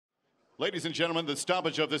Ladies and gentlemen, the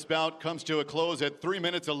stoppage of this bout comes to a close at 3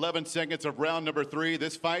 minutes, 11 seconds of round number 3.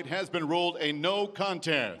 This fight has been ruled a no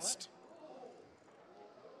contest.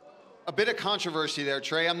 A bit of controversy there,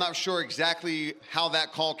 Trey. I'm not sure exactly how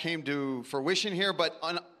that call came to fruition here, but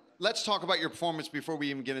let's talk about your performance before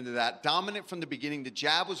we even get into that. Dominant from the beginning. The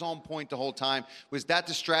jab was on point the whole time. Was that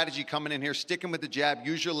the strategy coming in here, sticking with the jab,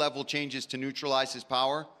 use your level changes to neutralize his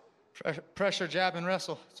power? Pressure, jab, and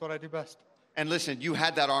wrestle. That's what I do best. And listen, you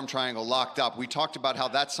had that arm triangle locked up. We talked about how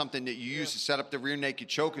that's something that you use to set up the rear naked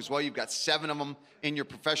choke as well. You've got 7 of them in your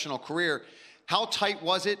professional career. How tight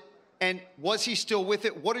was it? And was he still with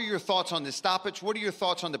it? What are your thoughts on the stoppage? What are your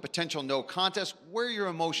thoughts on the potential no contest? Where are your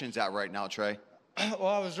emotions at right now, Trey? Well,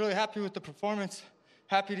 I was really happy with the performance.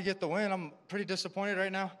 Happy to get the win. I'm pretty disappointed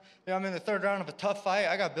right now. Yeah, I'm in the 3rd round of a tough fight.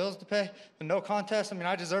 I got bills to pay. The no contest, I mean,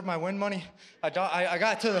 I deserve my win money. I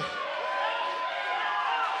got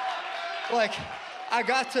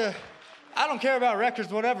to, I don't care about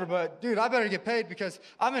records, whatever, but dude, I better get paid because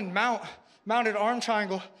I'm in mounted arm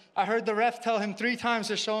triangle. I heard the ref tell him 3 times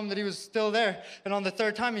to show him that he was still there. And on the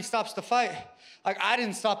 3rd time, he stops the fight. Like, I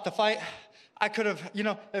didn't stop the fight. I could have, you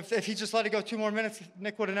know, if he just let it go 2 more minutes,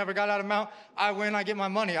 Nick would have never got out of mount. I win, I get my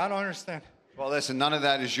money. I don't understand. Well, listen, none of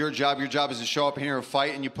that is your job. Your job is to show up here and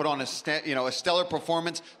fight, and you put on a stellar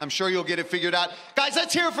performance. I'm sure you'll get it figured out. Guys,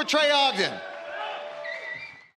 let's hear it for Trey Ogden.